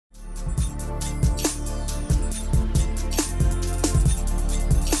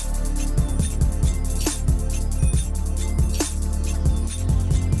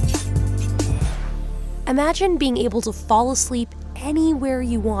Imagine being able to fall asleep anywhere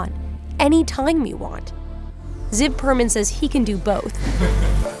you want, anytime you want. Ziv Perman says he can do both.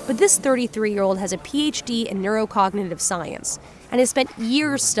 But this 33-year-old has a PhD in neurocognitive science and has spent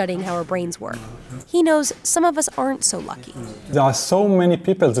years studying how our brains work. He knows some of us aren't so lucky. There are so many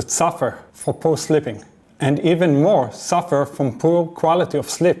people that suffer from poor sleeping, and even more suffer from poor quality of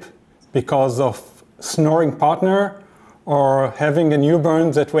sleep because of snoring partner or having a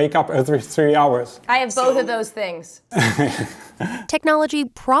newborn that wake up every 3 hours. I have both of those things. Technology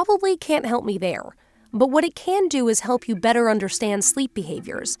probably can't help me there. But what it can do is help you better understand sleep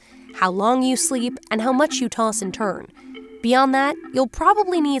behaviors, how long you sleep, and how much you toss and turn. Beyond that, you'll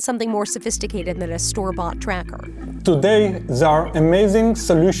probably need something more sophisticated than a store-bought tracker. Today, there are amazing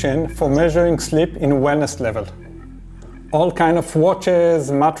solutions for measuring sleep in wellness level. All kind of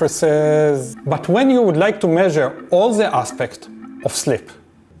watches, mattresses. But when you would like to measure all the aspects of sleep,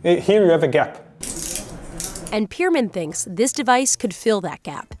 here you have a gap. And Perman thinks this device could fill that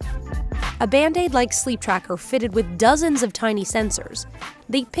gap. A Band-Aid-like sleep tracker fitted with dozens of tiny sensors.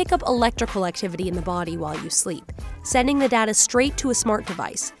 They pick up electrical activity in the body while you sleep, sending the data straight to a smart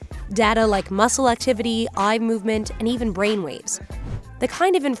device. Data like muscle activity, eye movement, and even brain waves. The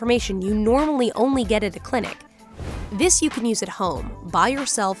kind of information you normally only get at a clinic. This you can use at home, by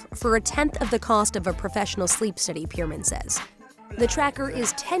yourself, for 1/10 of the cost of a professional sleep study, Perman says. The tracker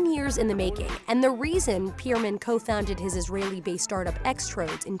is 10 years in the making, and the reason Perman co-founded his Israeli-based startup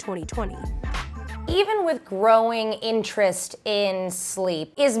X-trodes in 2020. Even with growing interest in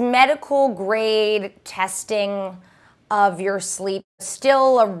sleep, is medical-grade testing of your sleep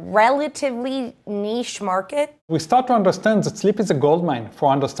still a relatively niche market? We start to understand that sleep is a goldmine for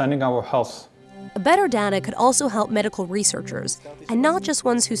understanding our health. Better data could also help medical researchers, and not just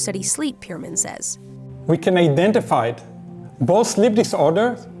ones who study sleep, Perman says. We can identify both sleep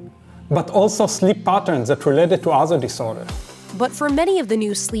disorders, but also sleep patterns that related to other disorders. But for many of the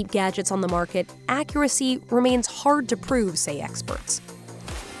new sleep gadgets on the market, accuracy remains hard to prove, say experts.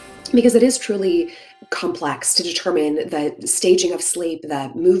 Because it is truly complex to determine the staging of sleep, the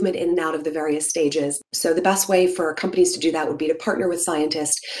movement in and out of the various stages. So the best way for companies to do that would be to partner with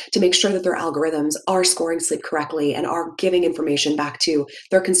scientists to make sure that their algorithms are scoring sleep correctly and are giving information back to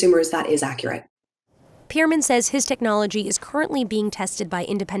their consumers that is accurate. Perman says his technology is currently being tested by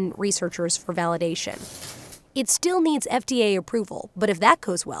independent researchers for validation. It still needs FDA approval, but if that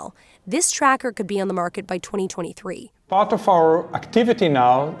goes well, this tracker could be on the market by 2023. Part of our activity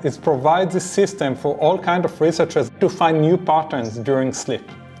now is provide this system for all kinds of researchers to find new patterns during sleep.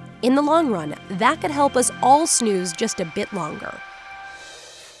 In the long run, that could help us all snooze just a bit longer.